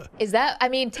 No. Is that,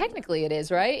 technically it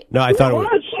is, right? No, I thought it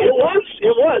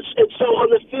was. And so on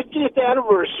the 50th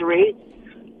anniversary,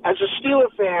 as a Steeler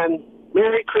fan,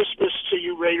 Merry Christmas to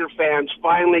you Raider fans.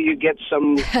 Finally, you get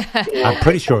some... I'm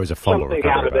pretty sure it was a fumble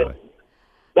recovery, by the way.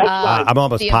 I'm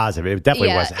almost positive. It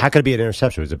definitely wasn't. How could it be an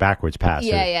interception? It was a backwards pass.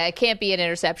 Yeah, it can't be an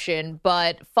interception,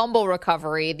 but fumble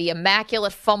recovery, the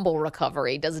Immaculate Fumble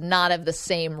Recovery, does not have the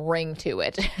same ring to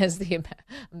it as the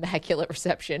Immaculate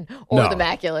Reception or the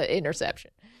Immaculate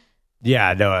Interception.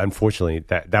 Yeah, no, unfortunately,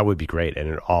 that would be great, and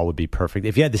it all would be perfect.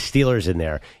 If you had the Steelers in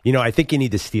there, I think you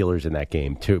need the Steelers in that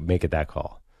game to make it that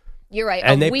call. You're right.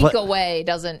 A week away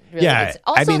doesn't really... Yeah,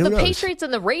 also, the Patriots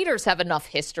and the Raiders have enough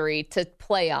history to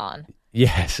play on.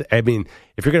 Yes. I mean,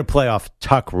 if you're going to play off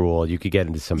Tuck rule, you could get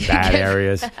into some bad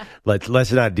areas.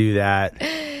 Let's not do that.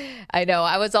 I know.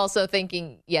 I was also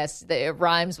thinking, yes, it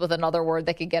rhymes with another word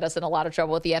that could get us in a lot of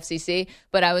trouble with the FCC.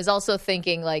 But I was also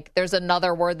thinking, there's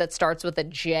another word that starts with a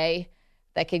J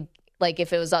that could,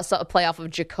 if it was a playoff of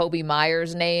Jacoby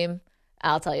Myers' name.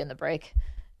 I'll tell you in the break.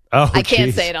 Oh, I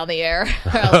can't say it on the air.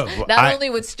 Not only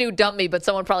would Stu dump me, but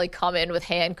someone probably come in with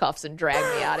handcuffs and drag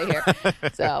me out of here.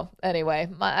 So anyway,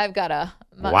 that's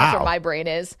where my brain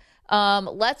is.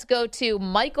 Let's go to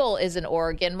Michael is in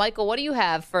Oregon. Michael, what do you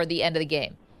have for the end of the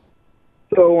game?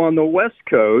 So on the West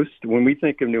Coast, when we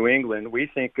think of New England, we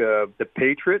think of the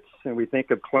Patriots and we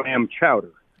think of clam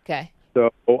chowder. Okay. So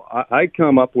I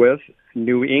come up with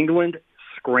New England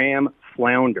scram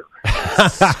flounder.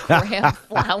 Scram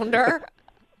flounder?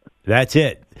 That's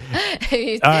it.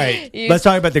 All right. Let's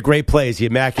talk about the great plays, the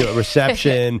Immaculate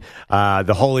Reception,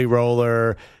 the Holy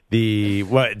Roller,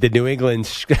 The New England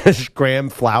Scram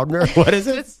Flounders? What is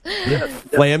it?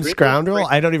 Flam Scoundrel?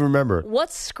 I don't even remember.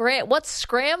 What's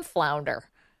Scram Flounder?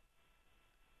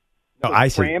 Oh, I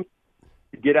see.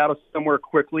 Get out of somewhere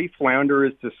quickly. Flounder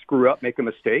is to screw up, make a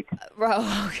mistake.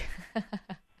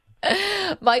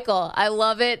 Michael, I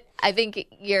love it. I think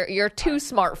you're too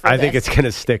smart for this. I think it's going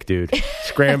to stick, dude.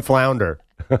 Scram Flounder.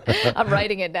 I'm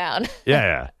writing it down.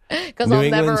 Yeah. Because New I'll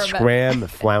England never Scram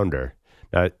Flounder.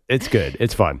 It's good.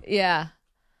 It's fun. Yeah.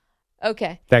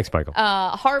 Okay. Thanks, Michael.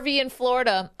 Harvey in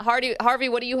Florida. Harvey,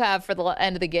 what do you have for the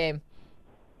end of the game?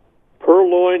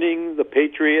 Purloining the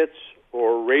Patriots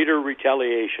or Raider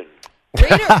retaliation?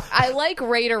 I like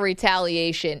Raider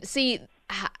retaliation. See,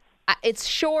 it's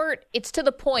short. It's to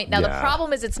the point. Now, the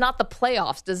problem is it's not the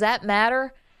playoffs. Does that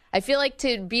matter? I feel like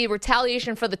to be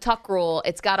retaliation for the Tuck rule,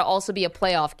 it's got to also be a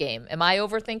playoff game. Am I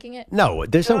overthinking it? No,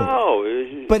 there's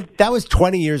no. But that was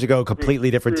 20 years ago,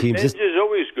 completely different teams. Revenge is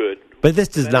always good. But this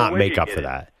does not make up for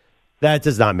that. That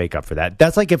does not make up for that.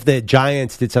 That's like if the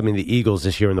Giants did something to the Eagles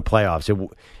this year in the playoffs.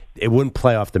 It wouldn't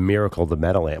play off the miracle of the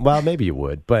Meadowlands. Well, maybe you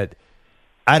would, but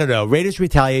I don't know. Raiders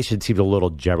retaliation seemed a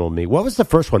little general to me. What was the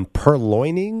first one?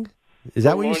 Purloining? Is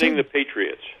that what you said? Purloining the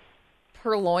Patriots.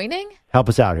 Purloining? Help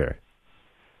us out here.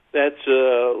 That's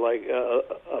like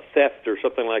a theft or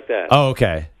something like that. Oh,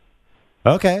 okay.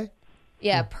 Okay.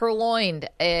 Yeah, purloined,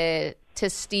 to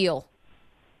steal.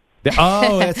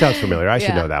 Oh, that sounds familiar. I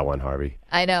should know that one, Harvey.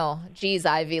 I know. Geez,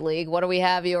 Ivy League. What do we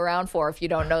have you around for if you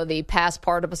don't know the past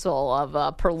participle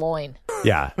of purloin?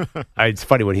 Yeah. It's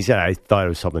funny when he said it, I thought it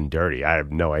was something dirty. I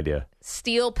have no idea.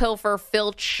 Steal, pilfer,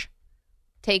 filch,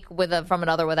 take from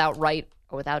another without right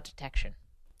or without detection.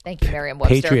 Thank you,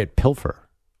 Merriam-Webster. Patriot pilfer.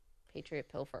 Patriot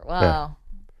pilfer. Wow.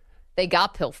 They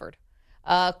got pilfered.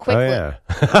 Quickly. Oh,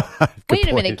 yeah. Wait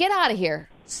a minute. Get out of here.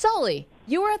 Sully,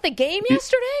 you were at the game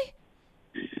yesterday?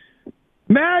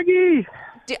 Maggie!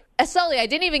 Sully, I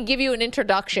didn't even give you an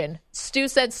introduction. Stu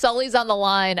said Sully's on the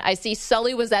line. I see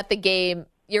Sully was at the game.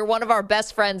 You're one of our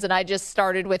best friends, and I just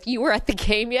started with, you were at the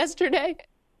game yesterday?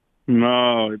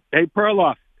 No. Hey,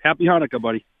 Perloff, happy Hanukkah,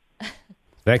 buddy.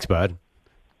 Thanks, bud.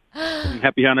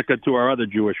 Happy Hanukkah to our other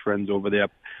Jewish friends over there.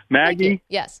 Maggie?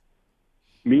 Yes.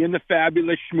 Me and the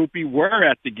fabulous Schmoopy were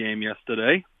at the game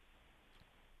yesterday.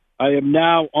 I am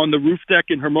now on the roof deck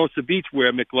in Hermosa Beach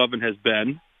where McLovin has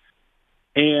been.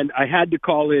 And I had to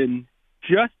call in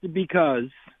just because,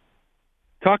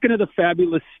 talking to the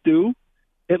fabulous Stu,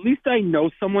 at least I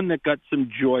know someone that got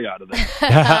some joy out of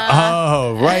that.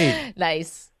 Oh, right.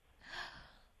 Nice.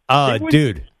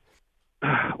 Dude.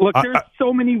 Look, there's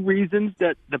so many reasons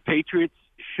that the Patriots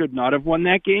should not have won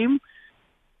that game.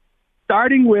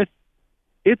 Starting with,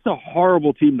 it's a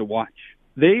horrible team to watch.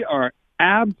 They are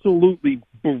absolutely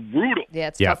brutal. Yeah,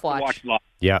 it's tough watch.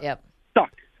 Yep.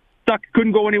 Suck.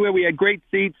 Couldn't go anywhere. We had great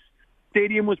seats.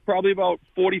 Stadium was probably about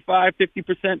 45,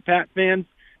 50% Pat fans,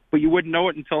 but you wouldn't know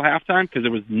it until halftime because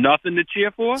there was nothing to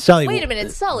cheer for. Sully, wait a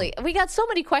minute, Sully. We got so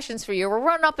many questions for you. We're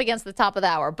running up against the top of the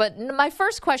hour, but my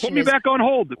first question Put me back on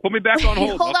hold.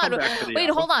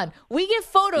 Hold on. We get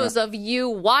photos of you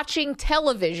watching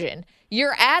television.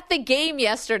 You're at the game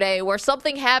yesterday where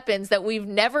something happens that we've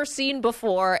never seen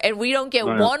before, and we don't get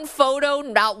one photo,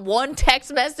 not one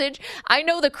text message. I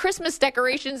know the Christmas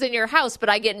decorations in your house, but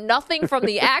I get nothing from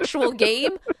the actual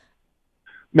game.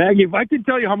 Maggie, if I could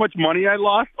tell you how much money I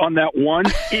lost on that one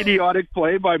idiotic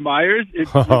play by Myers,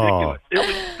 it's ridiculous. It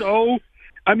was so,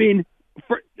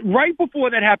 right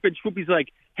before that happened, Schmoopy's like,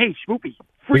 hey, Schmoopy.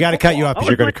 We got to cut you off because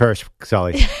you're going to curse,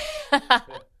 Sully.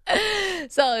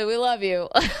 Sully, we love you.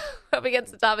 Up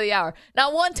against the top of the hour.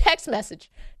 Not one text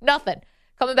message. Nothing.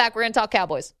 Coming back, we're going to talk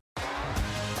Cowboys.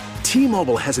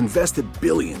 T-Mobile has invested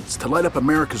billions to light up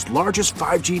America's largest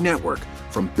 5G network,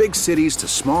 from big cities to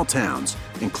small towns,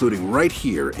 including right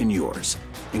here in yours.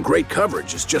 And great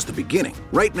coverage is just the beginning.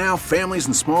 Right now, families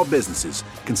and small businesses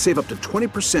can save up to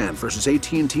 20% versus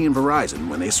AT&T and Verizon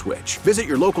when they switch. Visit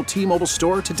your local T-Mobile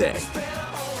store today.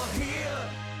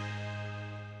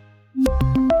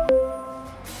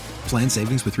 Plan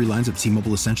savings with 3 lines of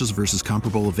T-Mobile Essentials versus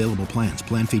comparable available plans.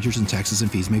 Plan features and taxes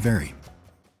and fees may vary.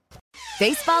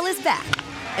 Baseball is back,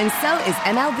 and so is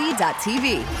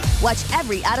MLB.tv. Watch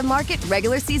every out-of-market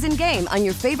regular season game on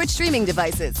your favorite streaming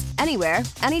devices, anywhere,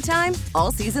 anytime,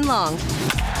 all season long.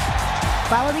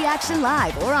 Follow the action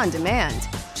live or on demand.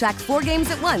 Track 4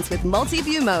 games at once with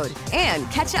multi-view mode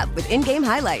and catch up with in-game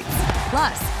highlights.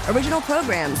 Plus, original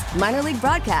programs, minor league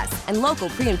broadcasts, and local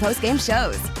pre- and post-game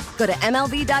shows. Go to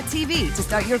MLB.tv to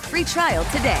start your free trial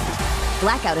today.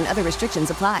 Blackout and other restrictions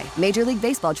apply. Major League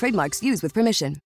Baseball trademarks used with permission.